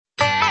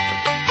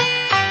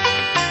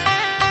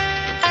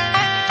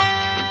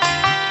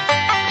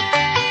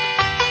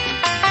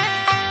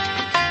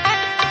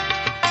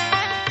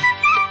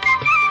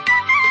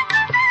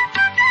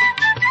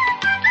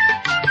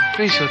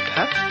प्रिय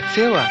श्रोता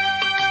सेवा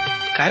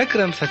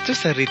कार्यक्रम सच्चो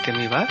सर्री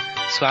तेमीवा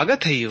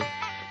स्वागत है यू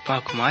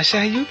पाकुम आशा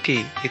है यू कि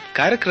इस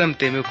कार्यक्रम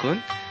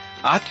तेमेकुन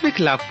आत्मिक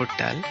लाभ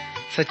पुट्टाल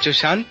सच्चो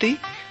शांति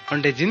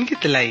उंडे जिंदगी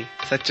तलाई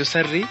सच्चो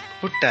सर्री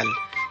पुट्टाल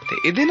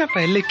ते इदिना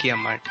पहले की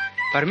अम्मट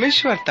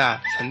परमेश्वर ता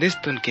संदेश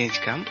तुन केंच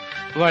कम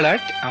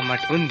वड़ट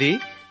अम्मट उन्दी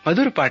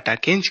मधुर पाटा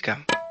केंच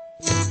कम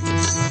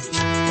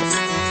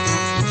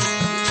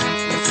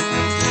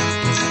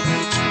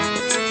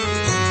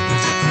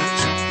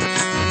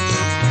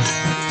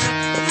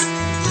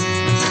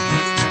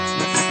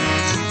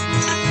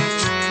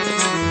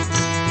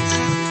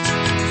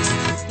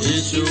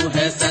यीशु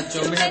है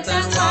सचो में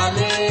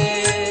वाले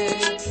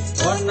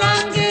और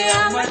नांगे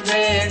अमर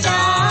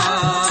बेड़ा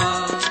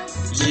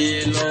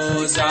ये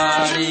लो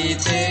जारी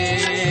थे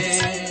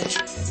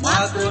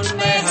माकुन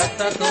में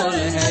हत तोल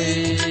है।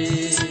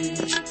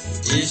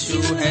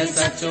 यीशु है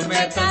सचो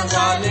में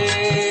वाले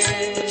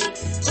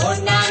और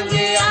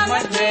नांगे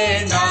अमर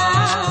बेड़ा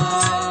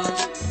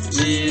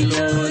ये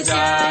लो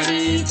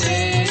जारी थे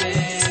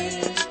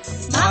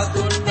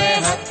माकुन में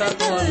हत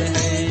तोल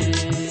है।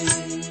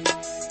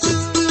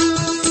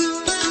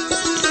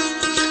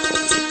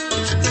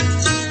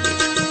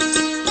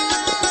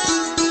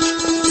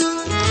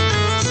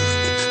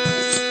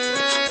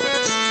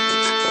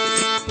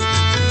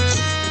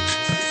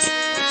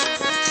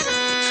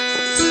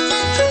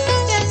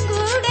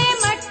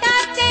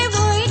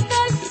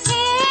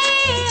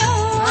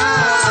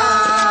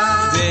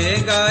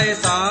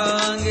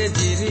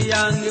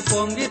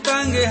 पोंगी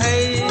तंग है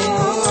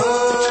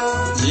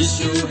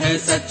यीशु है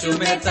सचु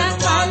में तन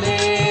वाले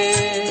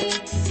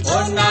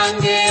और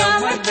नांगे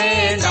अमर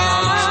बेड़ा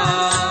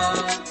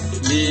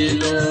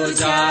लीलो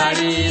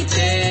जारी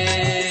थे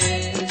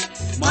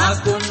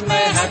माकुन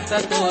में हत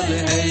तोल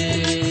है।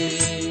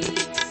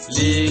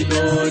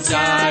 लीलो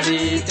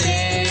जारी थे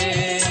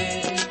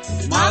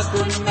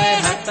माकुन में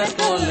हत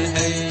तोल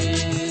है।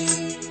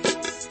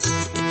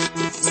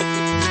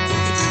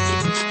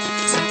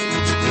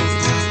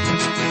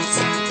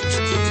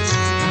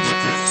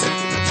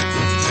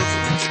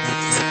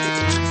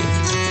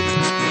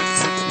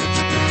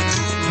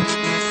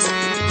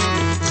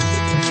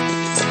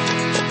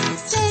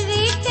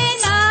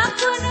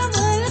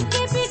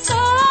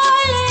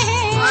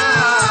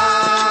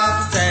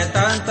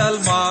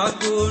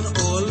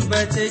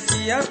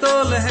 किया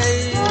तोल है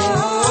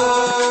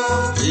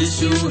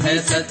यीशु है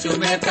सचु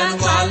में तन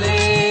वाले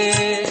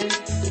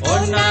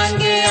और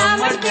नांगे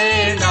अमर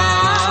बेड़ा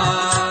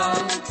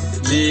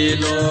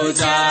लीलो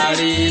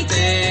जारी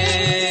थे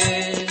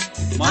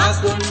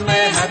माकुन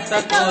में हत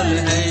तोल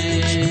है।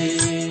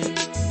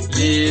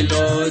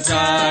 लीलो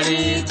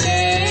जारी थे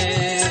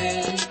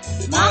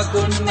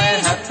माकुन में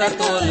हत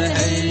तोल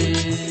है।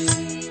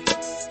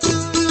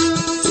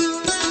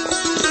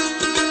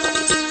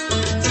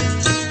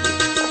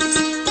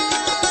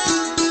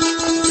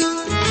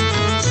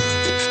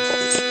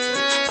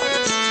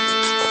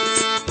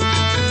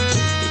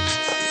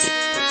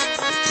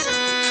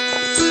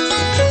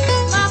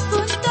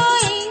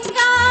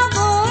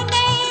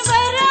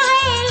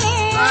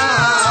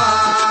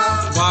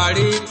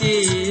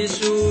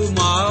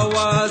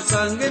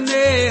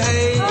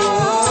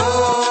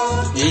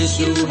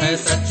 यीशु है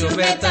सचो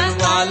वेतन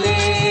वाले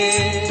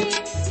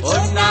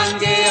और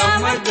नांगे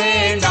अमर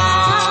बेड़ा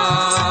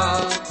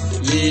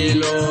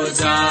लीलो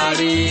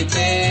जारी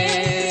थे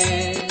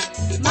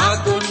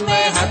माकुन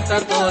में हत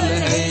तोल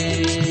है।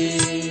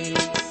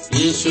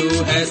 यीशु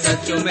है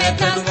सचो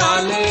वेतन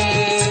वाले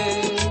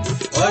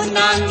और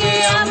नांगे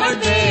अमर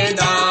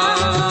बेड़ा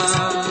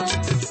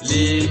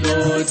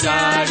लीलो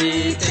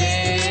जारी थे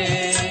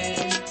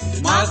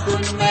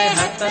माकुन में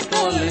हत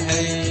तोल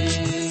है।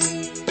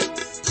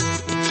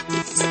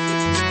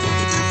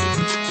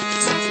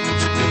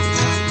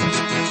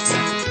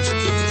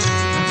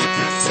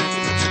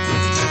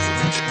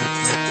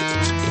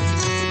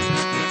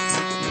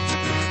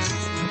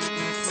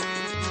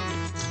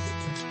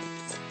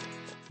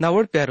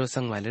 नावड प्यारो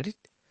संग वालरित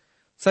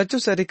सच्चो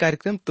सरी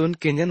कार्यक्रम तोन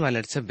केंजन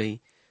वालर सबै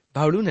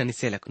भावड़ू ननी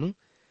से लखनु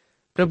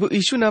प्रभु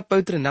यीशु ना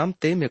पवित्र नाम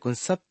ते मेकुन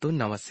सब तो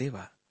नवा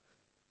सेवा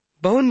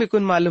बहुन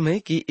मेकुन मालूम है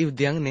कि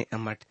इवद्यांग ने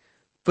अमट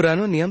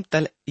पुरानो नियम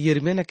तल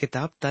यिर्मयाह ना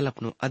किताब तल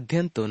अपनो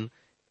अध्ययन तोन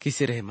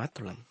किसी रहे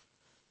मातुलम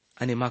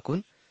अनि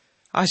माकुन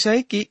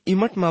आशाई कि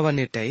इमट मावा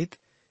नेटाइत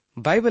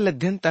बाइबल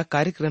अध्ययन ता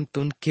कार्यक्रम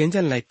तोन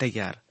केंजन लाई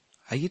तैयार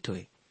आइट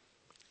होए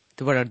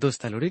तो बड़ा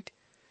दोस्त लोडिट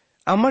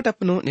अमट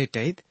अपनो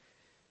नेटाइत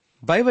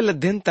बाइबल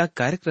अध्ययन तक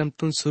कार्यक्रम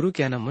तुम शुरू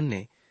किया न मुन्ने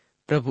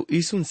प्रभु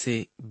यीशु से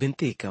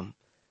बिनती कम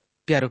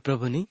प्यारो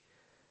प्रभु नी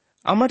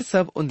अमर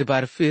सब उन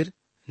बार फिर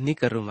नी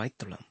कर रुमाई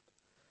तुलम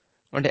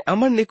उन्हें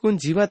अमर निकुन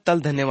जीवा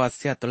तल धन्यवाद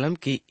सिया तुलम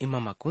की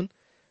इमामाकुन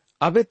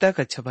अबे तक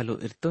अच्छा भलो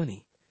इरतो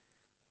नी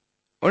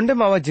उन्हें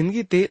मावा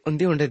जिंदगी ते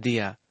उन्हें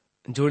दिया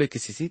जोड़े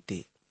किसी सी ते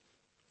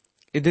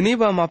इतनी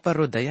बा मा पर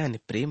रो दया नि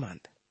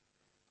प्रेमांत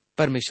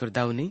परमेश्वर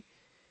दाऊनी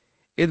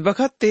इस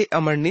वक्त ते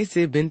अमरनी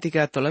से बिनती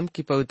का तुलम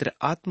की पवित्र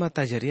आत्मा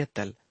ता जरिया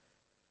तल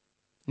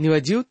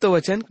निवजीव तो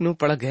वचन नु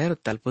पड़ गहर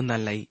तल पुन्ना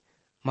लाई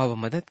मावा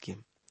मदद की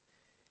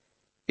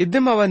इद्दे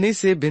मावा नी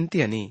से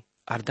बिनती अनि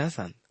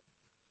अर्धासान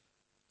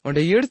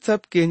ओंडे येड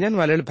सब केंजन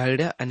वालेड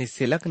भाईड्या आणि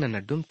सेलक न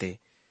नड्डुम ते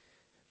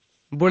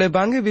बोळे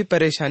बांगे भी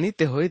परेशानी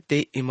ते होय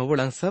ते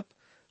इमवळंग सब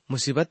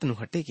मुसीबत नु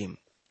हटे गिम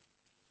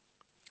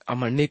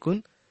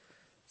अमणनीकुन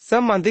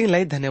सब मांदिंग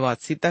लाई धन्यवाद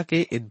सीता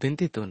के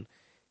इदबिंतितुन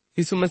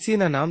यीशु मसीह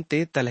ना नाम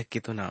ते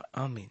तलहकितुना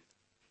आमीन।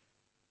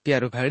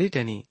 प्यारो भाईडी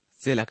टनी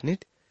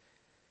सेलकनिट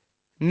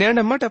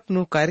नेणमट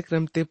अपनु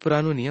कार्यक्रम ते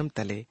पुरानो नियम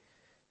तले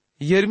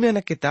यिर्मयाह ना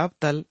किताब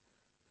तल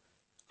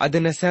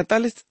अदन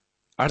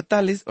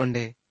 47-48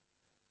 ओंडे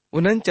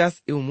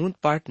 49 इवमून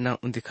पाठ ना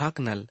उन्दिखाक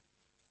नल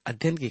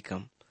अध्ययन की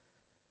कम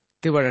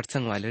ते वड़ट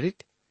संग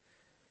वालेरिट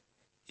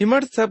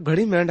इमड़ सब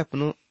घड़ी में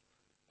अपनो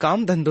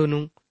काम धंधो नु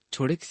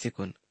छोड़े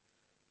किसिकुन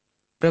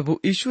प्रभु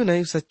यीशु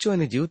ने सच्चो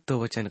अने जीवित तो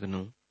वचन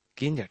गनु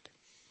किंजट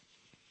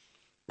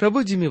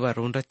प्रभु जी मीवा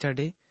रोन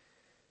रच्चाडे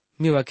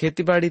मीवा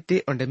खेती बाड़ी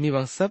ते ओंडे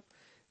मीवा सब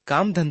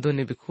काम धंधो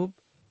ने भी खूब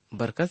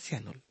बरकत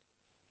सियानुल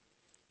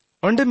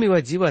ओंडे मीवा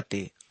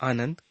जीवाते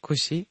आनंद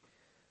खुशी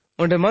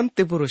ओंडे मन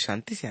ते पूरो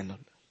शांति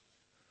सियानुल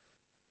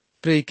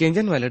प्रिय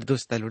केंजन वाले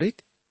दोस्ता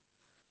लुड़ित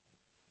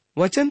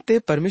वचन ते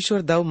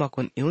परमेश्वर दाव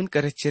माकुन इवन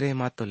करे चिरे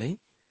मातो लई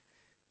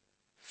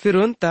फिर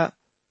उनता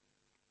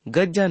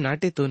गज्जा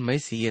नाटे तोन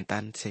मैसी ये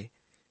तान से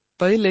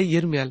पहले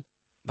यिर्मयाह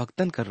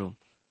भक्तन करो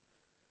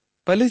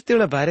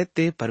पलिस्तीन बारे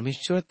ते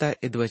परमेश्वर ता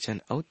इदवचन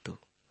औतु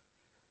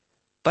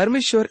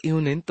परमेश्वर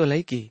इवन तो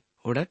लई की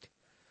उड़ट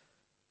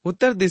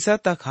उत्तर दिशा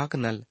ता खाक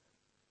नल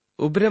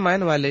उभरे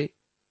मायन वाले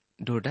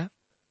ढोडा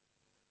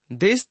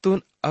देश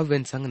तून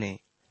अवन संग ने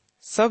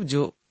सब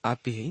जो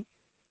आपी है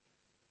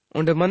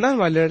उंडे मनन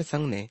वाले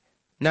संग ने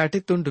नाटे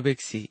तुन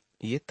डुबेक्सी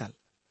ये तल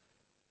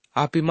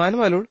आपी मान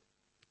वालोड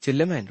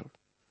चिल्ले मैनोड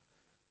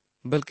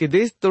बल्कि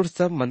देश तोड़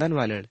सब मदन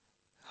वाले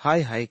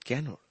हाय हाय क्या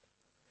नोड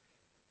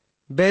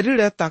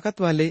बैरिड़ा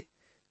ताकत वाले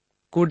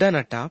कोडा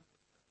न टाप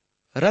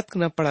रथ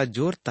न पड़ा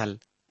जोर तल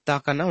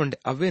ताका न उंडे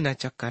अवे न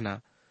चक्का न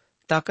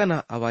ताका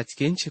न आवाज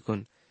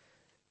केंचिकुन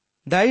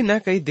दाई न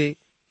कही दे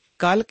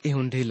कालक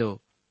इहुन ढीलो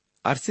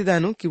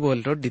अर्सिदानु की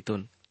बोल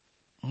रोडितुन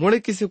मोड़े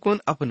किसी कोन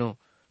अपनो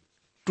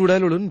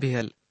टूड़ालुड़ुन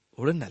भिहल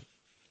उड़नल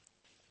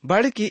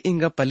बाड़ की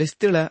इंगा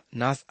पलिस्तीड़ा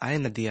नास आय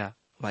नदिया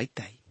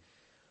वाईताई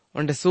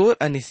उंडे सोर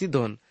अनिसी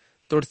दोन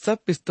तोड़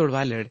सब पिस्तोड़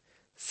वालेड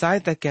साय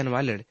तक्यान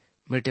वालेड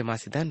मेटे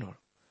मासिदा नोड़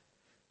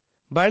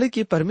बाड़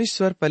की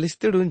परमेश्वर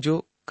पलिस्तीडुन जो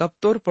कब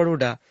तोर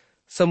पड़ोडा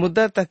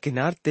समुद्र तक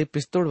किनार ते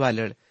पिस्तोड़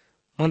वालेड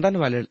मंदन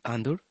वालेड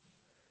आंदुड़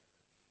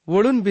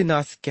वोड़ुन भी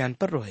नास क्यान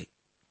पर रोहे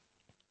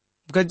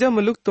गज्जा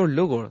मुलुक तोड़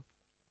लोगोड़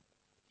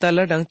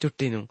तलडंग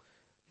चुट्टीनु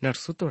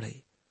नरसु तोड़े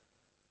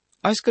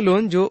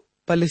अश्कलोन जो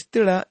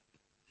पलिस्तीड़ा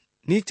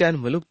नीचान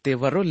मुलुक ते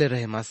वर्रो ले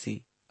रहे मासी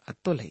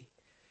अत्तो लई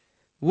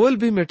वोल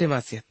भी मेटे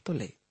मासी अत्तो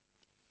लई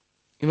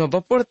इमा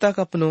बपोड़ तक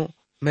अपनो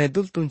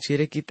महदुल तुन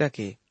चीरे कीता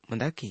के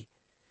मंदा की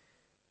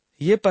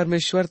ये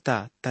परमेश्वर ता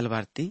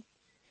तलवारती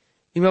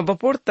इमा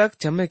बपोड़ तक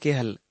चम्मे के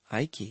हल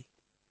आई की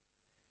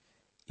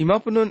इमा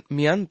अपनो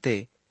मियान ते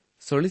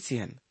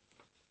सोलिसियन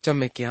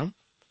चम्मे के आम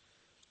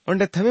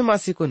उंडे थमे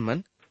मासी कुन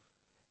मन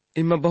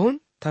इमा बहुन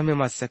थमे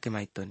मासा के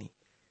माइतोनी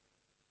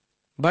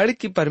बाड़ी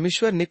की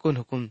परमेश्वर ने कोन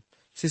हुकुम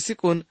सिसी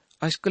कोन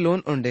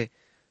अश्कलोन ओंडे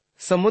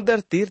समुद्र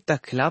तीर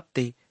तक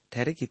खिलापते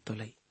ठहरे की तो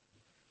लई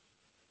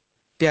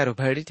प्यारो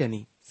भाड़ी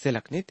टनी से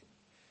लखनित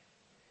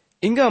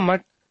इंगा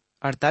मट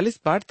 48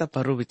 पाठ ता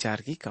परो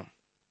विचार की कम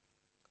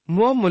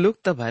मुआ मुलुक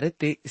ता भारत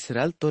ते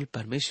इसराइल तोल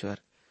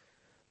परमेश्वर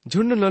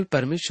झुंड नोल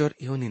परमेश्वर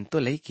इहुन इन तो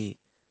लई की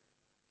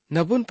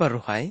नबुन पर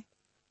रुहाए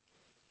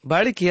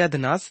बाड़ी की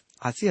अदनास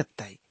आसी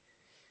अत्ताई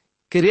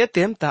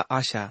किरियतेम ता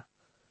आशा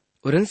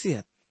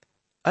उरंसियत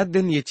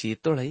अद्दन ये ची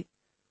तोड़ई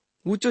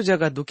ऊंचो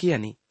जगह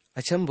दुखियानी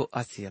अचंबो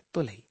आसियत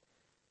तोलई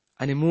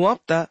आणि मुआब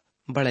ता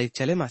बड़ाई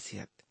चले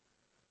मासियत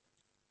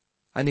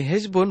आणि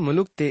हेजबोन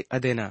मुलुक ते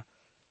अदेना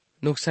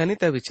नुकसानी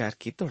ता विचार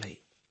की तोड़ई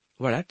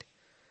वड़ट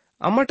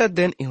अमट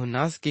अद्देन इहु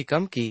नास की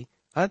कम की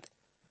अद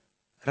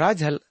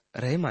राजहल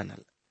रहे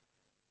मानल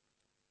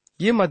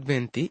ये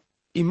मदबेंती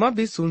इमा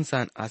भी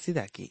सुनसान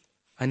आसिदा की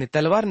आणि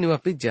तलवार निवा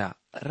पिज्जा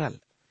रल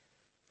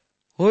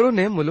होरो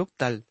ने मुलुक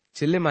तल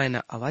चिल्ले मायना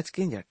आवाज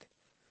केंजट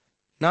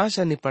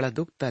नाशा निपड़ा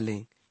दुख तले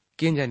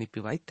केंजा नि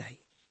पिवाई ताई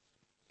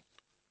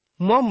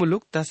मुआ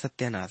मुलुक ता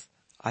सत्यानाश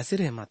आसी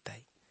रहे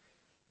माताई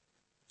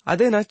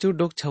अदे ना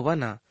चुडोक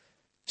छवाना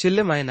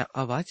चिल्ले मायना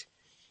आवाज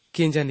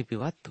केंजा नि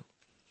पिवातु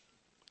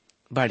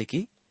बाड़ी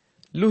की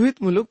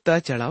लुहित मुलुक ता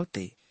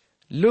चढ़ावते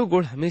लो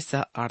गोड़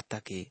हमेशा आड़ता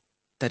के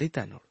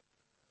तरीता नोड़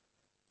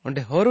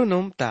उंडे होरो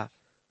नोम ता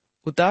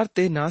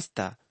उतारते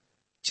नास्ता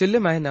चिल्ले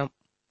मायना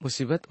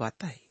मुसीबत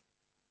वाता है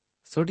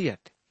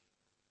सोडियट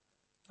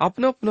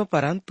अपनो अपनो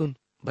परांतुन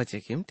बचे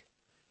किमट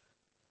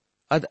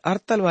अद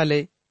अरतल वाले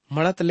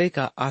मड़तले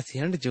का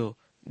आसियंड जो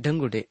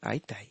ढंगुडे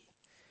आईताई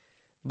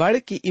बाड़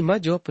की इमा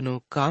जो अपनो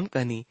काम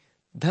कनी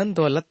धन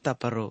दौलत्ता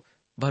परो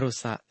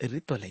भरोसा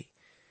रितो लई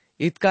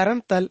इत कारण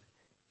तल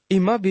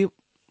इमा भी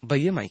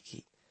बये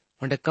माइकी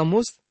उंडे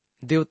कमोस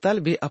देवतल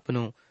भी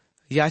अपनो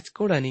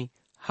याचकोड़नी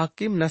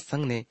हाकिम न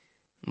संग ने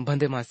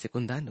बंदे मासे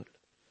कुंदानुल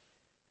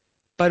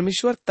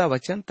परमेश्वर ता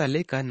वचन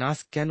तले का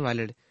नास क्यान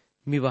वाले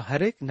मीवा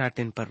हरेक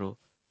नाटेन पर्रो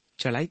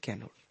चढ़ाई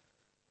कैनोड़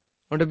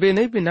उंड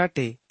बेनई भी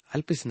नाटे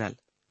अल्पिसनाल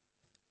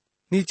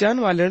नीचान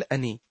वालेड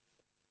अनि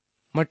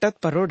मटत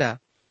परोडा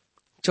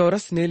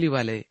चौरस नेली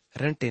वाले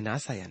रंटे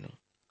नासायानु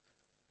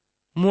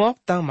मुआब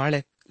ता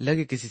माड़े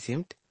लगे किसी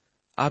सिमट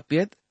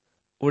आपियद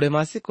उड़े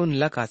मासे कुन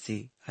लकासी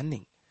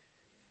अन्निंग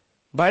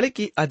बाड़े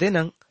की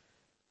अदेनंग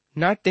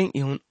नाटेंग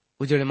इहुन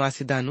उजड़े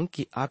मासी दानु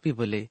की आपी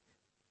बोले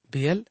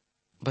भियल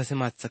बसे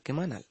मात सके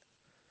मानल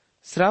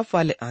श्राप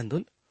वाले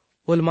आंदुल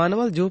बोल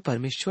मानवल जो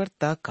परमेश्वर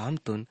ता काम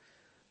तुन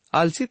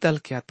आलसी तल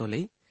क्या तो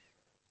लई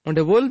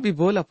उंडे बोल भी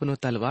बोल अपनो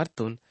तलवार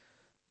तुन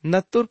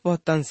नत्तुर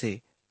पहुतन से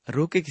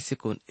रोके किसी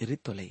को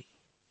इरित तो लई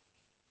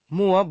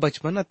मुआ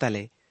बचपन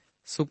तले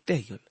सुखते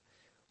हयुल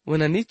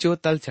उन नीचो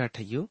तल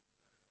छाठयो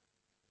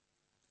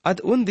अद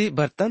उन्दी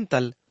बर्तन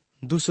तल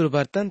दूसरो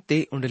बर्तन ते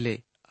उंडले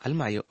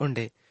अलमायो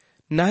उंडे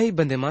नाही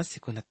बंदे मास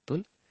सिको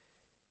नत्तुल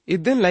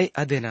इदन लाई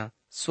अदेना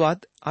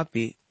स्वाद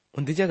आपी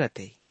उन्दी जगह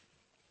ते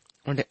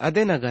उंडे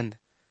अदेना गंध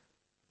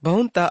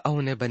बहुनता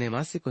अहुने बने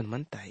मासी कुन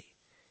मनताई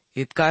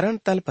इत कारण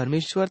तल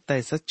परमेश्वर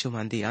तय सच्चो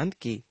मांदी आंद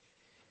की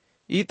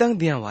ईतंग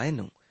दिया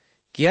वायनु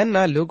किया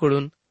ना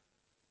लोगुड़ुन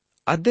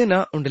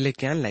अदेना उंडले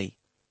क्यान लाई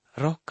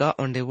रोह का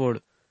उंडे वोड़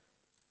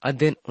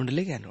अदेन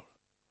उंडले क्यानोड़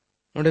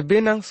उंडे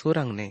बेनांग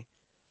सोरंग ने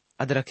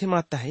अद रखे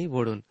माता है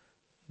वोड़ुन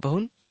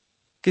बहुन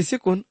किसी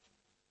कुन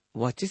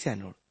वाची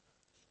स्यानोड़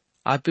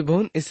आपी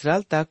बहुन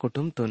इसराल ता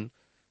कुटुम तुन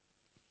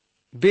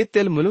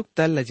बेतेल मुलुक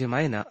तल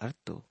लजेमायना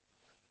अर्तो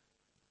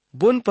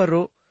बोन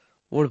पर्रो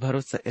ओड़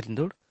भरोसा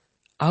इरंदोड़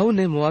आहु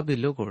ने मुआबी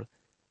लोगोड़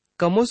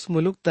कमोस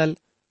मुलुक तल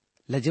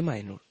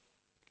लजेमायनोड़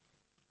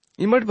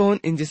इमट बहुन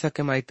इंजी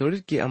सके माई तोड़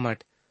की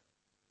अमट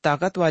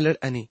ताकत वालड़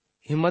अनि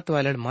हिम्मत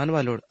वालड़ मान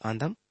वालोड़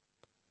आंदम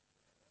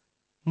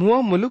मुआ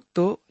मुलुक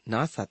तो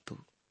ना सातु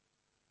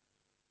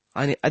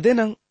अनि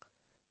अदेनंग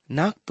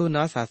नाक तो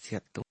ना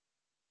सासियत्तु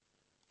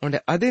उंडे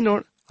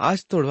अदेनोड़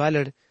आज तोड़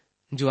वालड़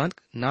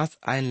जुआंत नास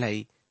आयन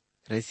लाई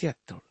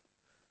रसियत्तोड़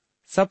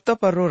सप्ता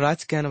पर्रो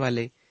राज क्यान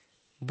वाले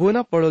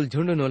बोना पड़ोल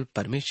झुंडनोल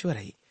परमेश्वर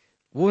है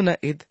वो न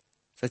इद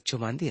सच्चो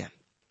मांदियान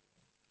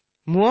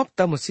मुआब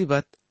ता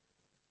मुसीबत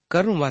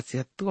करुण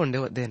वासियत्तु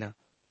उंडे देना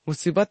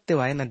मुसीबत ते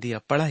वाय न दिया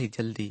पड़ा ही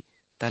जल्दी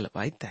तल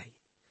वाईताई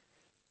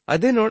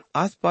अदे नोड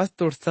आस पास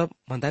तोड़ सब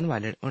मंदन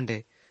वालेड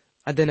उंडे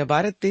अदे न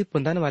बारे ते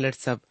पुंदन वालेड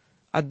सब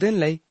अदेन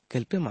लाई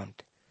गल्पे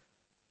मामट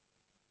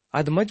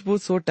अद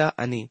मजबूत सोटा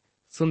अनि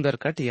सुंदर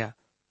कटिया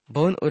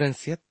बहुन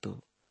उरंसियत्तु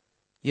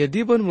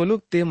यदि बोन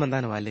मुलुक ते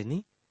मंदन वाले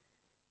नी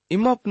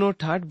इमा अपनो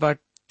ठाट बाट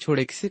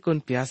छोड़े किसी कोन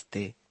प्यास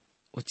ते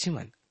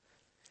उच्छिमन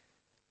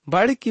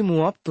बाड़ी की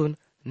मुआब तुन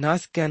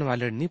नास क्यान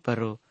वालेड नी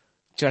पर्रो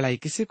चढ़ाई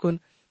किसी कोन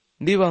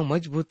दीवा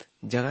मजबूत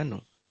जगह नु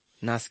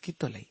नास की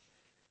तो लई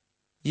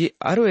ये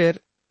अरोएर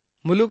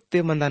मुलुक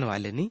ते मंदान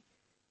वाले नी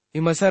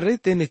इमसर्री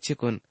ते निच्चे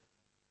कोन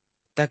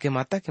ताके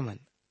माता के मन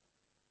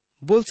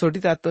बोल सोटी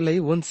तातो लई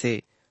वन से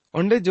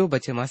उंडे जो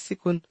बचे मासी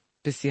कोन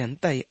पिसी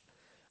अंताई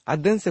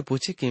अदन से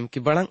पूछे किम की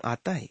बड़ंग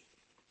आता है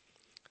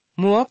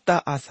मुआब ता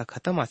आशा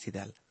खत्म आसी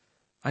दाल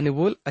अनि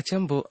बोल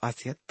अचंबो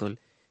आसियत तोल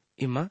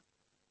इमा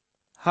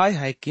हाय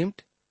हाय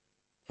किम्ट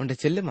उंडे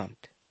चिल्ले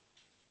मामट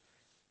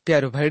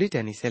प्यारो भैडी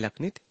टनी से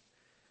लखनित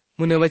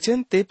मुने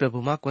वचन ते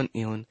प्रभु मा कोन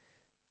इहुन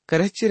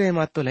करच्ची रहे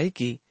मा तो लाई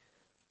की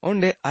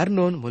उंडे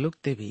अरनोन मुलुक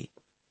ते भी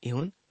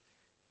इहुन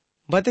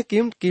बते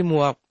किम्ट की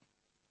मुआब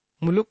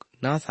मुलुक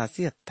ना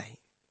सासी अत्ताई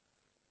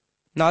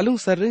नालुंग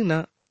सर्रिंग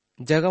ना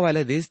जगह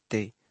वाले देश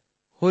ते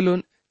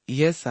होलोन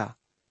येसा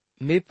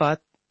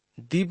मेपात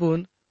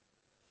दीबोन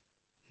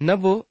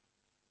नबो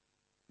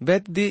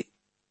बेत दी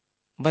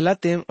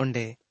बलातेम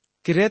उंडे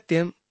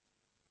किरेतेम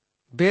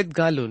बेत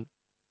गालुल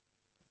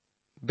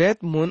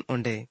बेत मोन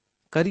उंडे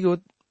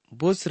करियोत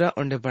बोसरा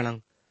उंडे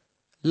बड़ंग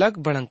लग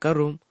बड़ंग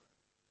करूम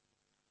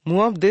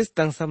मुआब देश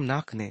तंग सब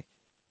नाक ने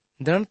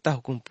दंड ता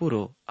हुकुम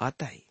पूरो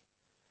आता है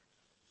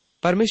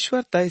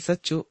परमेश्वर ताई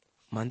सच्चो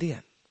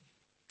मांदियान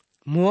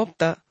मुआब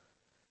ता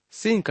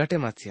सिंह कटे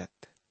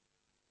मासियत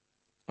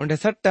उंडे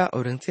सट्टा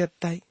औरंगसियत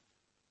ताई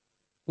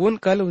उन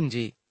कल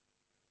उंजी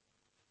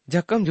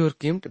जकम जोर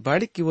कीमट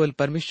बाड़ी की वोल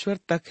परमेश्वर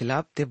ता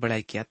खिलाफ ते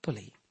बड़ाई किया तो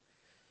लई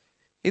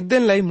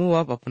इदन लाई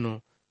मुआब अपनो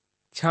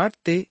छाट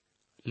ते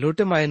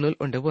लोटे मायनुल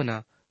उंडे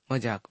बोना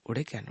मजाक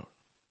उड़े क्या नोड़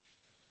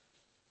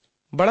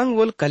बड़ंग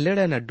वोल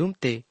कल्लेड़ा न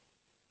डूमते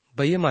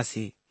बये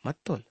मासी मत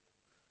तोल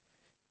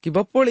कि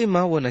बप्पोड़ी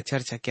माँ वो न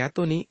चर्चा क्या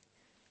तो नी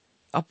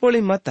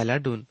अपोड़ी माँ तला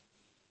डून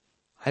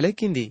हले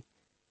किंदी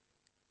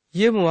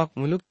ये मुआक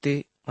मुलुक ते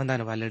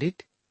मंदान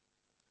वालड़िट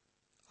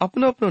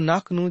अपनो अपनो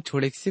नाक नू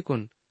छोड़े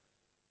सिकुन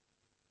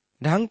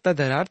ढंग ता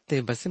दरार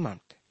ते बसे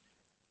मामट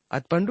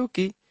अत पंडू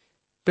की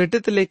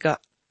पेटत लेका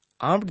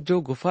आमट जो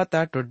गुफा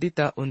ता टोड्डी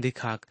ता उन्दी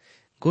खाक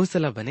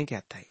घोसला बने गया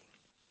था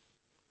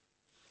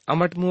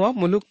अमट मुआ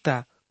मुलुक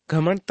ता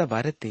घमंड ता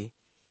बारे ते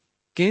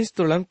केंस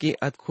तोड़म की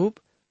अत खूब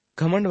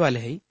घमंड वाले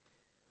है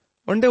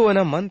उंडे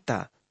वना मन ता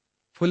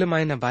फुले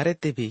मायना बारे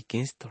ते भी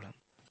केंस तोड़म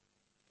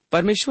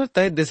परमेश्वर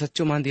तय दे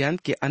सच्चो मांदियान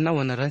के अन्ना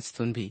वना रंस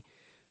तुन भी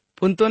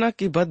पुंतोना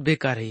की बद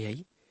बेकार है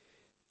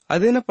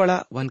अदे न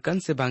पड़ा वनकन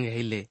से बांगे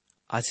हिले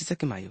आसी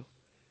सके मायो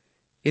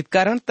इत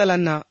कारण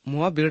तलन्ना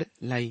मोआबिड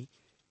लाई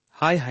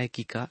हाय हाय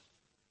कीका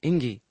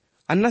इंगी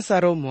अन्ना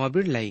सारो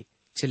मोआबिड लाई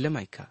चिल्ले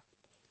माइका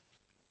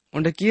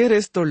उंडे किए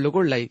रेस तोड़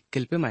लोगोड़ लाई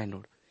किल्पे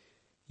मायनोड़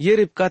ये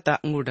रिबका ता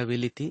अंगूडा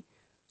वेली थी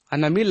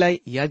अनमी लाई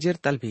याजेर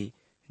तल भी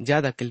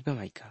ज्यादा किल्पे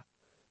माइका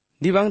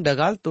दिवांग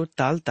डगाल तो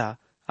तालता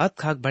अत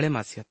खाक बड़े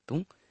मासियत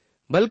तू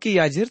बल्कि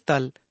याजेर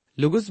तल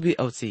लुगुस भी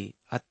अवसी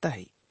अत्ता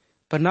है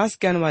पर नास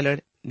कैन वाले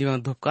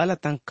दिवांग धुपकाला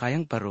तंग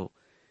कायंग पर्रो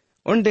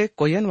उंडे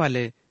कोयन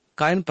वाले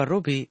कायन पर्रो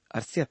भी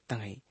अरसी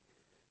अत्तंग है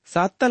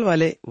सात तल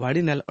वाले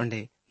वाड़ी नल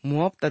उंडे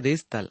मुआब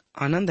तदेश तल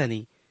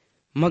आनंदनी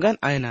मगन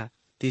आयना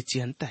तीची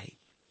अंता है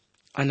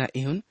अना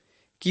इहुन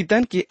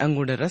कीतन की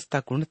अंगुडे रस ता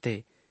कुंडते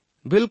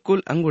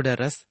बिल्कुल अंगुडा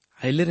रस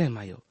हाइले रह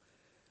मायो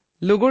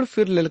लुगुड़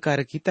फिर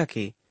ललकार कीता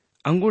के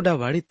अंगुडा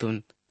वाड़ी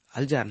तुन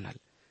अलजार नल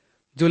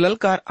जो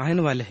ललकार आयन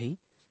वाले ही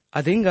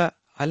अधेंगा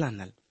अला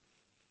नल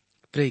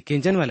प्रे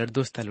केंजन वाले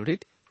दोस्ता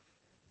लुडिट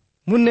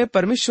मुन्ने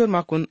परमेश्वर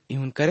माकुन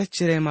इहुन करे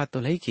चिरे मा तो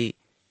लई की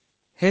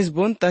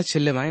हेजबोन ता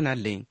छिल्ले माय ना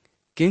लें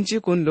किंची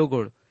कुन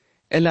लोगोड़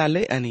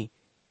एलाले अनि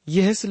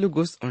यहस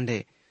लुगुस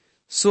उंडे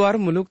सुआर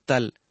मुलुक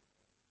तल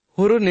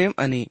होरो नेम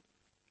अनि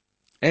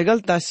एगल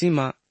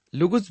तासीमा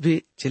लुगुस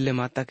भी चिल्ले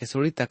माता के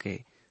सोड़ी तके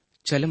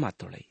चले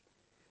मातोड़ई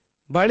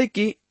बाड़ी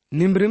की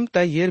निम्रिम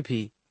ता येर भी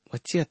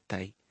वच्ची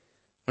अत्ताई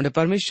उंडे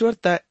परमेश्वर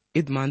ता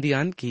इद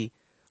मांदियान की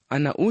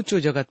अन्ना ऊंचो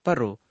जगत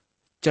पर्रो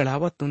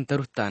चढ़ावत तुन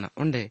तरुताना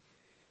उंडे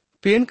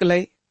पेन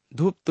कलाई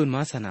धूप तुन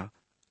मासना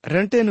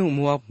रंटे नु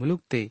मुआब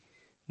मुलुक ते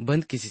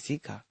बंद किसी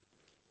सीखा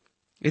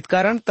इत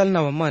कारण तल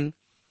नवमन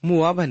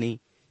मुआबनी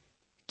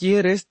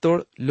किए रेस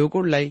तोड़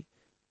लोगोड़ लाई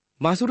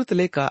मासुरुत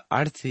लेका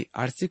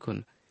आड़सी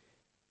कुन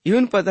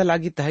इवन पता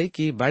लागी ताई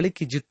कि बाड़ी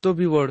की जित्तो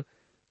भी वोड़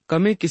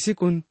कमी किसी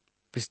कुन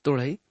पिस्तोड़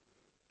है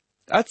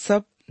अत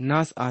सब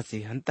नास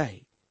आसी हंता है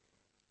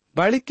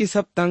बाड़ी की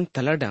सब तंग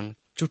तलाडंग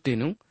चुट्टी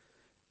नु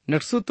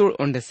नटसु तोड़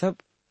ओंडे सब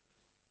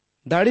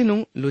दाड़ी नु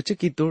लोचे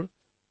की तोड़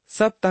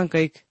सब तंग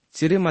कईक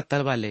चिरे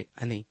मतल वाले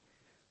अनि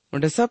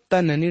ओंडे सब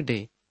ता ननी डे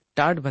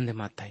टाट बंदे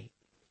माताई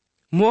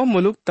मुआ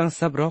मुलुक तंग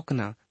सब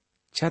रोकना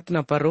छत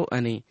न पर्रो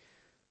अनि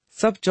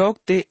सब चौक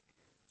ते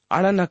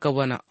आड़ा न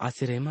कवना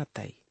आसिरे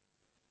माताई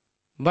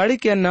बाड़ी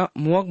के अन्ना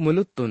मुआग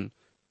मुलुक तुन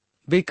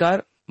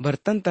बेकार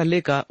बर्तन तले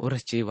का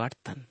उरची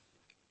वाटतन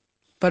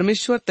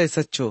परमेश्वर तय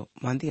सच्चो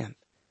मांदियान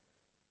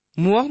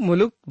मुआग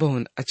मुलुक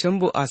बहुन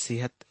अचंबो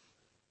आसिहत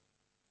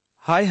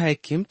हाय हाय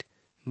किम्ट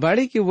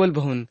बाड़ी की वोल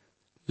बहुन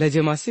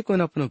लजमासी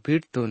कोन अपनो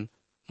पीठ तुन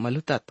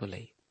मलुता तो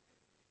लई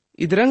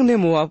इदरंग ने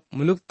मुआब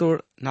मुलुक तोड़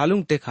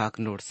नालुंग टे खाक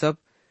नोड़ सब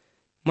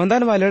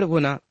मंदान वालेड़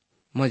वोना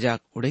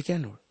मजाक उड़े क्या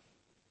नोड़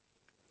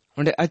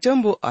उंडे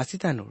अचंबो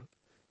आसिता नोड़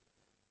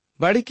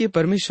बाड़ी की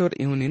परमेश्वर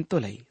इहुन इंतो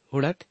लई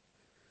उड़ट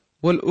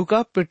बोल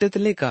उका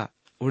पिटेतले का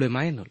उड़े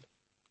माय नुल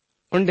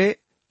उंडे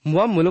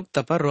मुआ मुलुक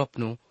तपर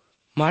रोपनु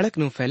माड़क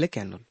नु फैले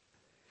क्या नुल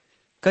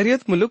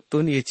करियत मुलुक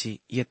तुन येची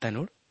ये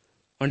तनुड़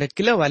उंडे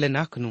किला वाले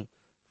नाक नु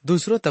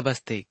दूसरो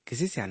तबस्ते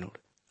किसी से अनुड़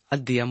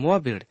अद्दिया मुआ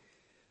बीड़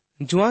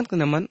जुआन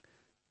नमन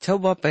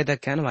छवा पैदा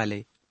कैन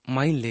वाले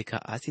माइन लेका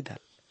आसीदाल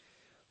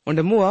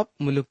उंडे मुआ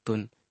मुलुक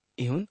तुन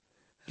इहुन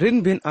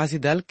रिन बिन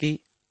आसीदाल की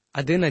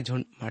अदेना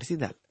झुंड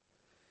मारसीदाल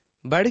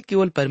बाड़ी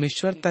केवल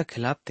परमेश्वर ता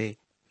खिलाफ ते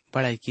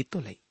बड़ाई की तो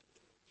लई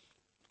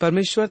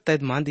परमेश्वर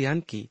तैद मांदियान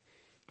की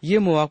ये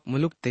मुआक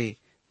मुलुक ते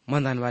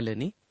मंदान वाले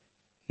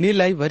नी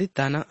लाई वरी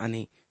ताना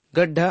अनि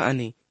गड्ढा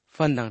अनि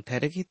फंदंग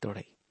ठहरे की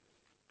तोड़ई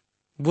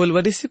बोल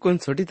वरिसी कोन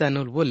छोटी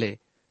तानुल बोले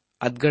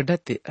अद गड्ढा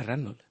ते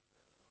रनुल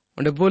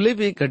उंडे बोले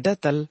भी गड्ढा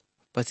तल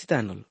पसी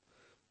तानुल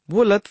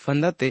बोलत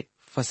फंदा ते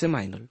फसे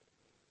मायनुल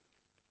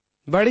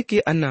बाड़ी की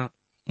अन्ना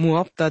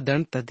मुआब ता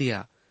दंड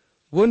तदिया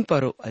वोन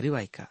परो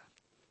अरिवाई का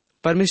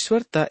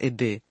परमेश्वर ता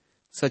इद्दे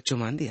सच्चो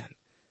मांदियान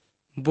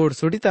बोड़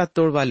सुड़ीता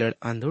तोड़ वालड़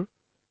आंधुड़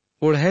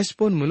ओड़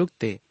हैशपोन मुलुक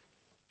ते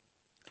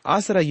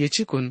आसरा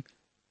येचिकुन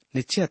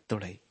निश्चय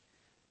तोड़ई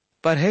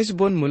पर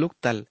हैशबोन मुलुक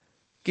तल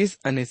किस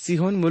अने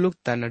सिहोन मुलुक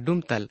ता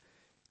नडुम तल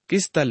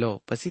किस तलो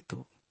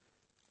पसितु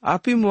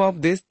आपी मुआब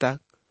देश तक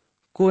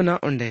को ना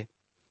उंडे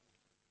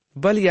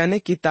बल याने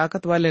की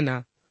ताकत वाले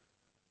ना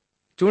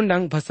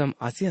चूंडंग भसम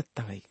आसी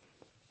अत्तंगई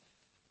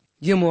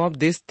ये मुआब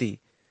देश ती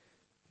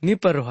नी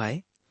पर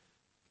रोहाय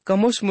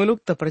कमोश मुलुक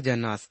तपर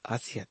जनास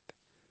आसियत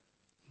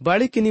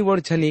बाड़ी की निवड़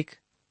झनिक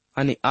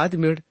अनि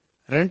आदमिड़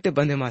रंटे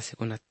बंदे मासे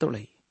को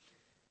नत्तोड़ई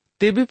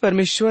ते भी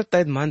परमेश्वर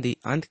तैद मांदी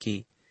आंध की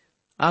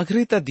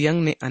आखिरी ता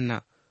दियंग ने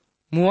अन्ना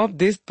मुआब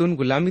देश तुन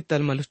गुलामी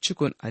तल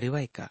मलुच्चुकुन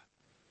अरिवाई का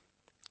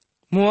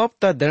मुआब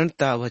ता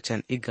दंडता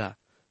वचन इगा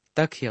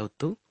तक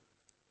यवतु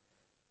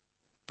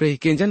प्रे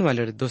केंजन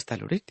वाले दोस्ता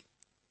लुड़ित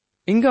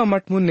इंगा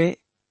मटमुन्ने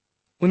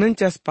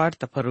 49 पाठ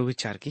तफरो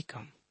विचार की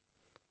कम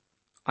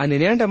आणि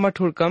नेंड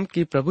मठुड़ कम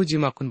की प्रभु जी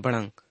माकुन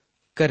बड़ंग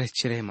करे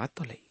चिरे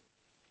मातो लई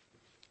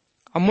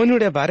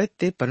अम्मनुड़े बारे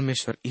ते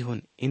परमेश्वर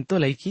इहुन इंतो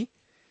लई की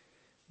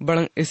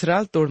बड़ंग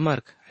इसराइल तोड़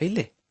मार्क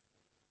आइले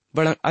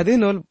बड़ंग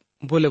अदेनोल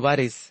बोले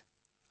वारिस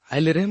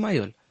आइले रह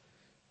मायोल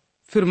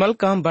फिर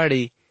मलकाम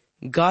बाड़ी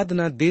गाद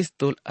ना देश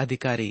तोल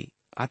अधिकारी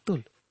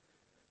आतुल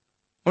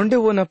उंडे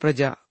वो ना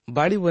प्रजा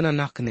बाड़ी वो ना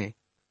नाकने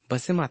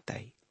बसे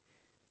माताई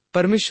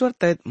परमेश्वर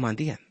तैद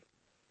मांदियान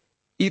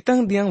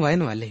इतंग दियांग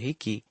वायन वाले है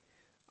कि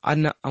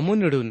अन्ना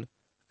अमुनिडून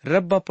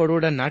रब्बा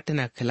पड़ोड़ा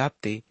नाटना खिलाफ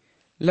ते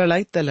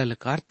लड़ाई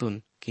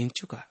तललकारतून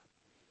किंचुका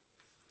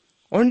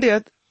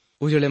ओंडेयत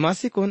उजळे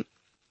मासिकोन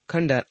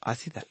खंडर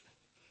आसिदल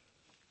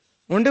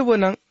ओंडे वो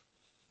नंग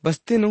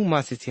बस्तीनु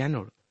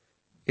मासिसियानोड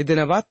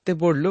ಇದನ್ನ ವಾತ್ತೆ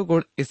ಬೋಡ್ಲು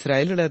ಗೋಡ್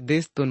ಇಸ್ರಾಯೇಲಡ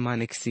ದೇಸ್ತುನ್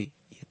ಮಾನಿಕ್ಸಿ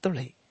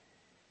ಎತ್ತೊಳೆ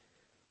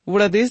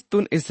उड़ा देश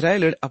तुन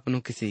इस्राएल अपनो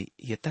किसी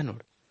येता नोड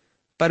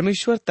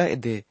परमेश्वर ता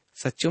इदे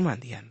सच्चो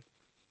मांदियान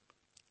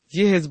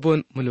ये हेजबोन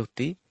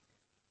मुलुक्ति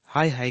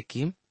हाय हाय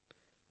कीम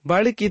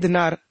बाड़ी की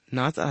दनार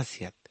नाच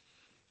आसियत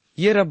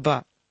ये रब्बा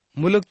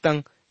मुलुक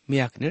तंग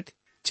मियाकनेट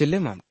चिल्ले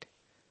मामट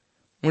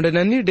उड़े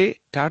नन्नी डे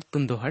टाट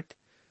तुन दो हट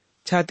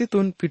छाती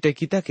तुन पीटे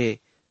कीता के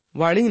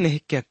वाड़ी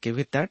नहीं क्या के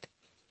वितट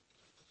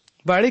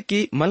बाड़ी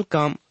की मल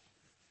काम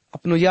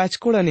अपनो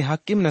याचकोड़ा ने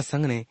हाकिम न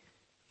संगने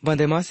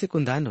बंदे मासे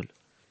कुंदानुल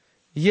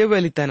ये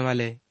वेलितान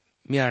वाले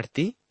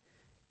मियाड़ती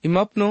इम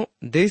अपनो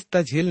देश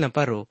ता झील न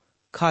परो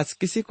खास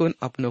किसी को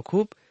अपनो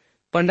खूब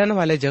पंडन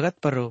वाले जगत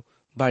परो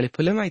बाड़ी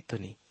फुले माई तो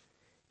नहीं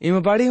इम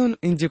बाड़ी उन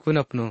इंजे कुन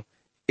अपनो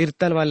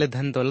इरतल वाले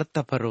धन दौलत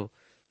ता परो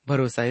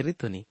भरोसा इरी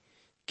तो नहीं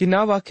कि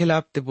ना वा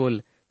खिलाफ ते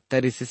बोल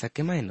तरी से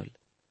सके मायनुल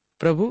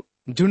प्रभु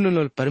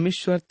जुन्नुल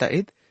परमेश्वर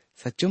ताइद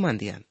सच्चो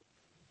मांदियान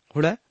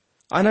हुड़ा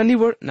अनानी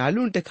वोड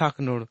नालू उंटे खाक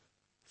नोड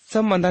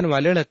सब मंदान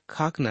वाले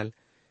खाक नल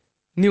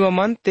निवा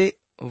मानते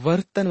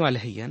वर्तन वाले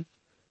हयन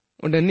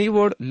उंडे नी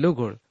वोड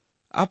लोगोड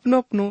अपनो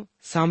अपनो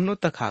सामनो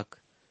तखाक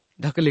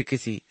ढकले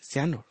किसी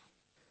स्यानोड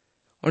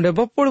उंडे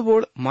बप्पोड़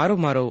बोड मारो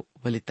मारो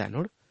वलिता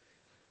नोड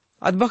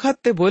अदबखात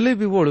ते बोले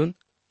भी वोडुन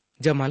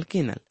जमाल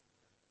कीनल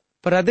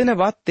पर अदेन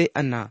बात ते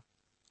अन्ना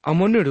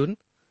अमोनिडुन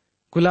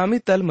गुलामी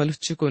तल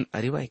मलुच्चिकुन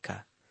अरिवाइका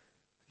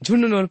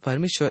झुन्नुनोल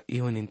परमेश्वर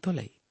इहोन इंतो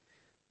लई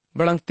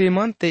बड़ंग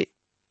तेमान ते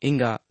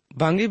इंगा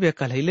बांगी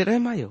बेकल हिले रह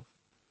मायो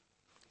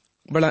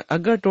बड़ंग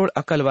अग्गा टोड़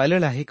अकल वाले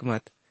ला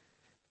हिकमत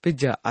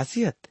पिज्जा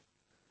आसियत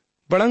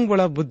बड़ंग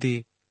बड़ा बुद्धि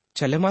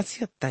चले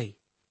मासियत ताई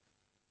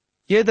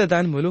ये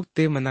ददान मुलुक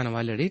ते मंदान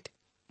वाले डीट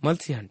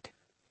मलसी हंट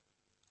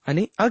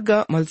अनि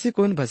अग्गा मलसी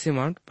कोन बसे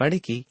माउंट पड़े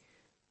की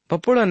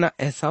पपोड़ा ना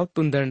एहसाव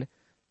तुंदंड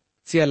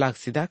सिया लाग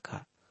सिदा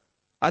का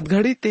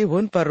अधघड़ी ते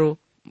वन परो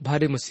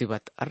भारी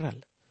मुसीबत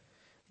अर्रल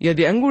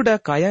यदि अंगूडा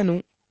कायानु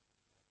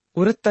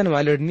उरत्तन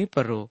वालेडनी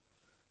परो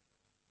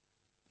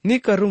नी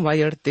करूं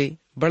वायड़ते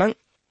बड़ंग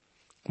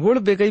वोड़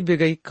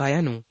बेगई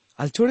कायानु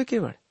अलछोड़ के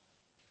वड़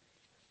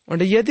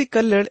और यदि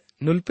कल्लड़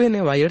नुल्पे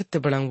ने वायड़ते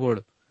बड़ंग वोड़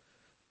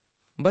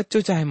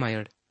बच्चो चाहे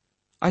मायड़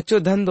अच्छो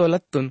धन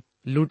दौलत तुन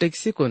लूटे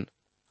किसी कुन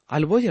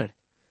अलबोयड़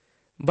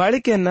बाड़ी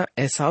के अन्ना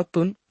एहसाव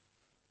तुन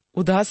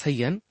उदास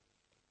हयन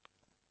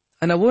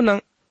अना वो न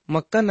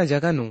मक्का न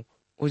जगह नु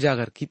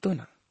उजागर की तो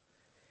ना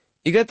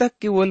इगा तक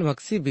की वोल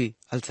मक्सी भी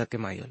अलसके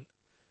मायोल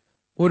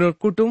उन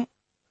कुटुम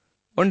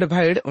ओंडे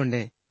भाईड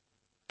ओंडे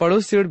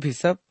पड़ोसीड़ भी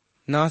सब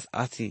नास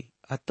आसी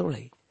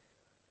अतोड़ई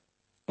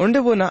ओंडे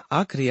वो ना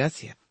आखरी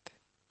आसियत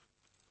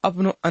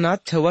अपनो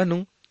अनाथ छवा नु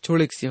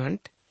छोड़िक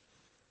सिवंट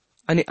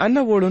अनि अन्न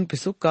वोडुन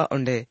पिसुक्का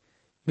ओंडे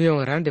मियों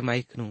रांडे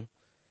माइक नु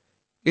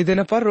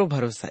इदेन पर रो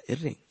भरोसा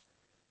इर्रिंग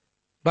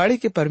बाड़ी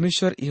के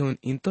परमेश्वर इहोन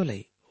इंतो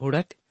लई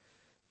होड़ट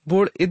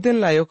बोड़ इदेन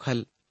लायो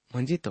खल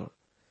मंजी तोड़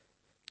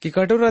कि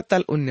कटोरा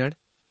तल उन्नड़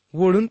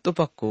वोडुन तो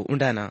पक्को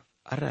उंडाना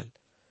अर्रल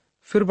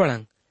फिर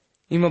बड़ंग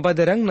इमा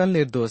बदरंग नल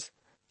निर्दोष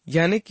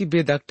यानी कि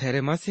बेदाग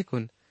ठहरे मासे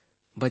कुन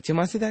बच्चे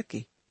मासे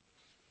दाकी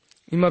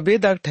इमा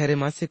बेदाग ठहरे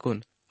मासे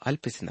कुन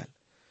अल्पिसनल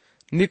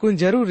निकुन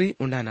जरूरी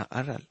उंडाना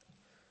अर्रल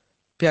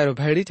प्यारो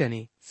भैडी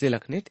टनी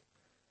सिलखनिट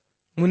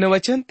मुन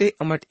वचन ते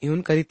अमट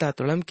यून करिता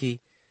तोड़म की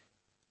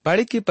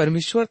बाड़ी की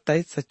परमेश्वर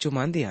तय सच्चो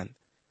मांदियान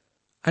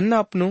अन्ना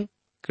अपनो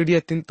किड़िया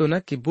तिंतो न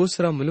की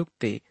बोसरा मुलुक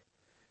ते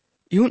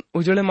यून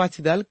उजड़े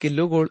माछीदाल के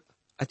लोगोड़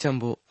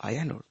अचंबो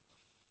आया नोड़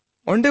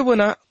ओंडे वो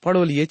ना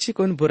पड़ोल येची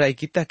कोन बुराई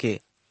कीता के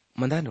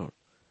मंदा नोड़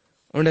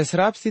ओंडे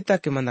शराब सीता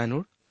के मंदा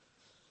नोड़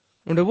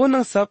ओंडे वो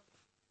ना सब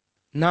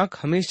नाक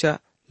हमेशा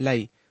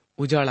लाई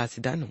उजाड़ा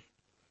सिदानु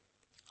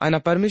आना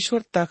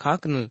परमेश्वर ता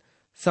खाकनल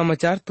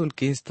समाचार तुन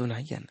केंस तो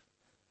नाहियन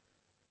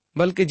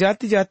बल्कि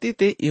जाति जाति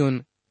ते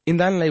यून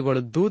इंदान लाई बड़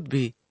दूध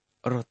भी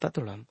रोता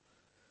तोड़म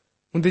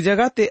उन्दी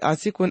जगह ते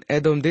आसिकुन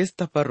एदोम देश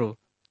ता परो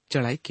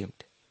चढ़ाई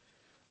किमट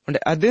ओंडे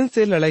अदेन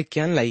से लड़ाई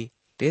क्यान लाई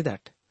ते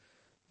दाट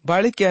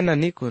बाड़ी क्या ना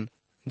निकुन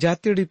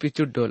जातिड़ी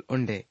पिचुड डोल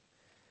ओंडे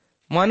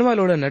मानवा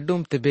लोड़ा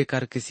नड्डूम ते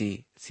बेकार किसी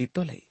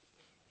सीतो लई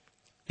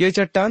ये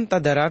चट्टान ता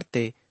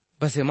दरारते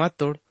बसे मात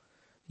तोड़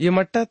ये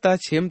मट्टा ता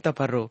छेम ता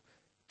पर्रो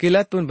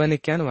किला तुन बने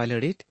क्यान वाले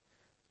डीट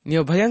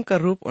नियो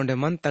भयंकर रूप ओंडे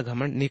मन ता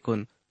घमंड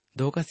निकुन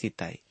धोका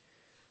सीताई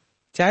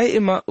चाहे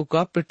इमा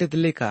उकाप पिटित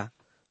लेका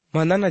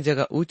मनाना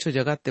जगह ऊंचो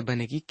जगह ते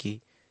बनेगी की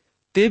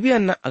ते भी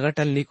अन्ना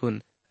अगटल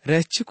निकुन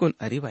रहचुकुन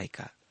अरिवाई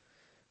का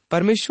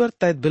परमेश्वर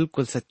तय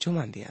बिल्कुल सच्चो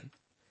मांदियान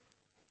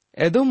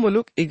एदो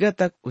मुलुक इगा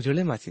तक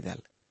उजड़े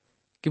मासीदाल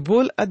कि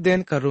बोल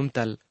अध्ययन का रूम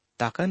तल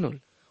ताकानुल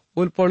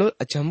उल पड़ो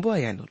अचंबो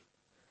आयानुल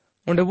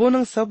उंडे वो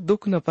नंग सब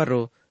दुख न परो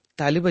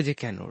ताली बजे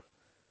क्या नोड़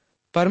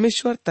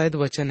परमेश्वर तय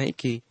वचन है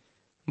कि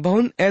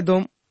बहुन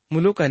एदोम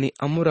मुलुक अनि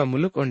अमुरा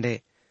मुलुक ओंडे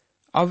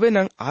अवे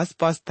नंग आस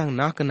पास तंग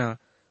नाकना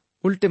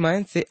उल्टे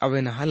मायन से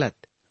अवे न हालत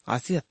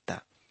आसी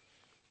अत्ता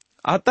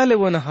आता ले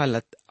वो न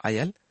हालत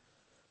आयल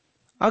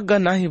अग्गा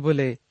ना ही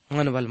बोले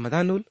मनवल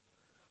मदानुल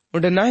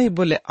उडे ना ही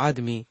बोले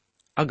आदमी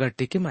अगर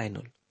टिके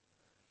मायनुल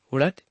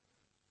उड़ट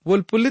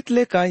वोल पुलित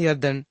ले का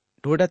यर्दन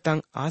ढोड़ा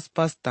तंग आस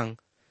पास तंग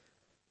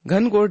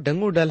घनगोर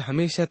डंगू डल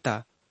हमेशा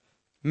ता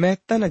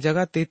महत्ता न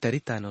जगह ते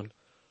तरितानुल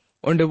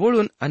उंडे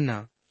बोलुन अन्ना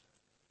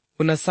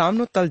उना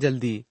सामनो तल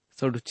जल्दी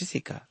सोडुची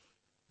सिका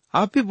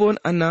आप ही बोन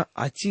अन्ना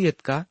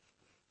आचियत का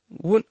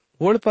उन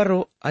वोड़ पर रो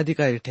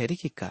अधिकारी ठहरी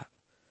की का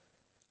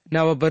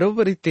ना व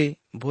बरोबरी ते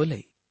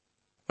बोले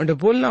उंडे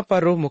बोलना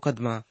पर रो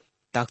मुकदमा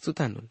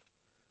ताकसुतानुल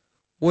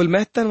बोल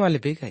महत्तन वाले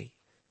बेगाई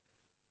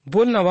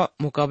बोलना वा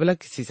मुकाबला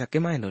किसी सके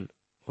मायनुल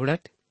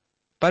उड़ट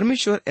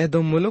परमेश्वर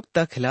एदो मुलुक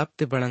ता खिलाफ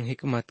ते बड़ंग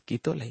हिकमत की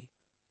तो लई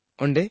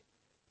उंडे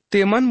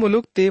ते मन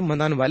मुलुक ते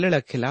मदान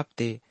वाले खिलाफ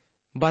ते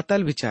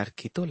बातल विचार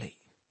की तो लई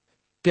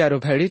प्यारो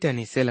भैडी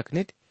टनी से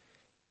लखनिट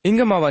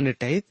इंग मावा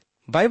निटाइत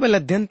बाइबल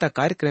अध्ययन ता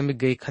कार्यक्रम में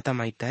गई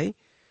खत्म आई ताई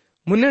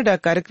मुन्ने डा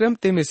कार्यक्रम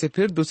ते में से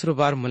फिर दूसरो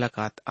बार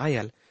मुलाकात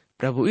आयल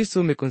प्रभु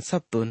यीशु में कुन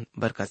सब तुन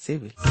बरकत से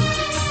भी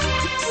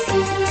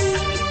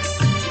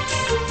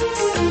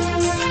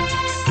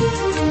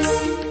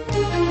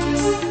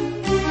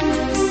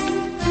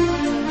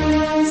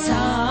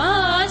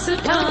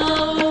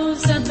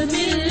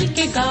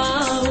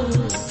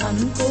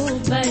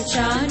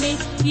बचाने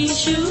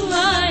यीशु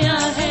आया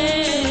है,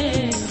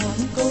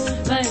 हमको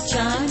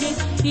बचाने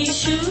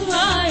यीशु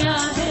आया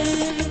है।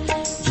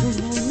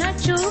 झूमो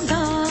नाचो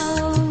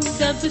गाओ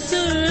सब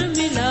सुर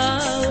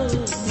मिलाओ,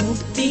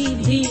 मुक्ति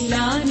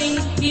दिलाने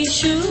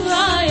यीशु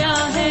आया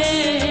है,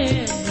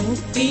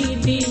 मुक्ति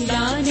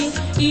दिलाने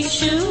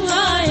यीशु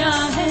आया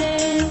है।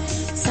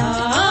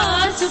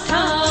 साथ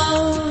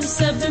उठाओ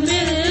सब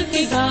मिल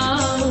के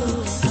गाओ,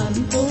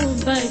 हमको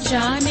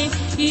बचाने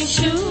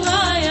यीशु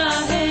आया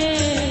है,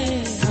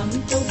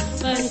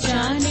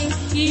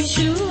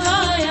 यीशु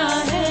आया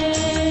है।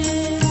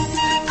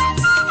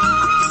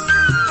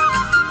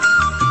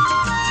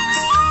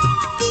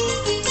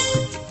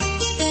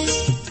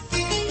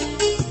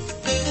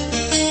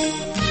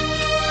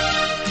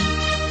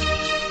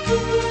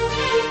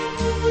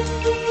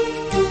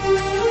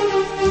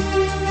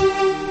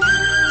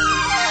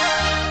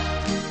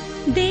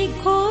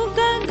 देखो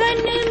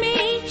गगन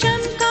में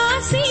चमका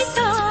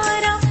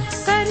सितारा,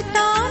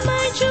 करता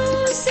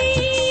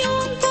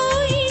मजूसियों को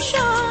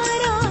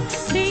इशारा।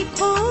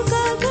 देखो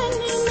गगन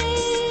में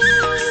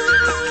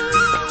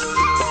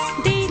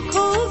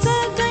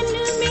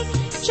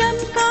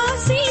चमका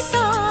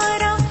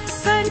सितारा,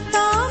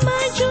 करता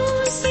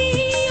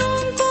मजूसियों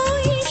को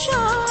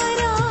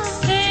इशारा।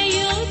 है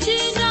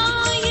योजना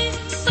ये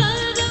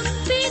परम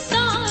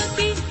पिता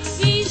की,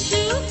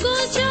 यीशु को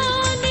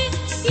जाने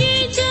ये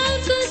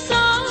जग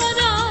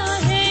सारा।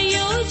 है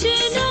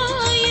योजना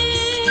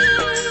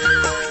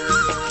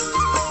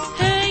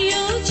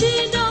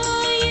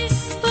ये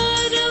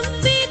परम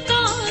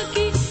पिता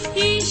की,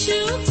 यीशु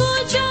को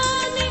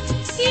जाने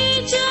ये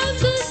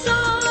जग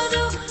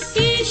सारा,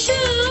 यीशु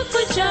को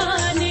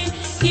जाने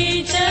ये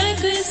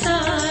जग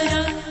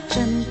सारा।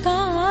 चमका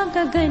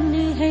गगन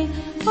है,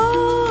 ओ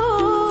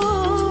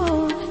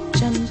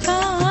चमका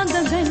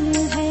गगन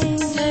है,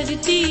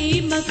 धरती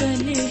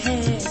मगन है,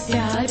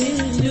 प्यार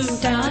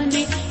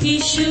लुटाने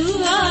यीशु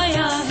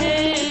आया है,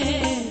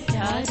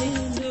 प्यार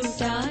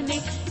लुटाने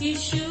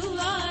यीशु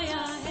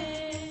आया है।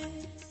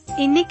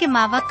 इन्ने के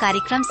मावा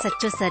कार्यक्रम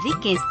सच्चो सर्री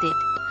केस्टेट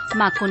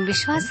माकुन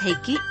विश्वास है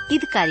कि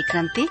ईद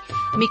कार्यक्रम ते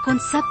मिकुन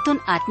सब तुन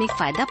आत्मिक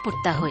फायदा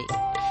पुटता होए।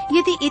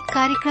 यदि ईद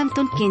कार्यक्रम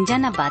तुन केंजा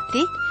न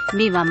बाते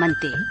मीवा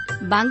मनते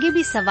बांगे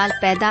भी सवाल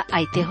पैदा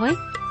आते होए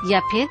या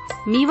फिर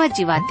मीवा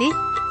जीवाते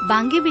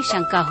बांगे भी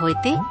शंका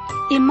होते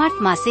इम्मत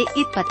माँ से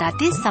ईद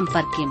पताते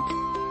संपर्क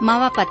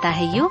मावा पता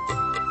है यो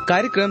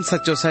कार्यक्रम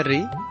सच्चो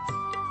सर्री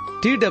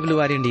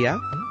TWR India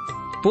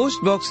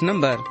post box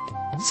number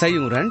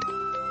सयूरंड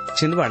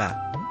Chhindwara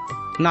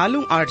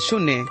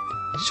 4000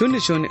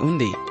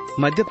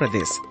 Madhya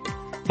Pradesh.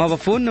 मावा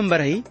फोन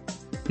नंबर है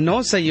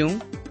 9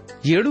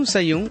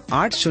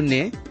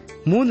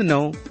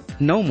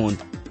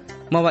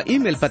 मावा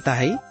ईमेल पता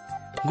है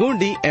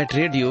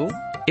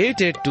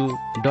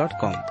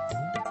gondi@radio882.com।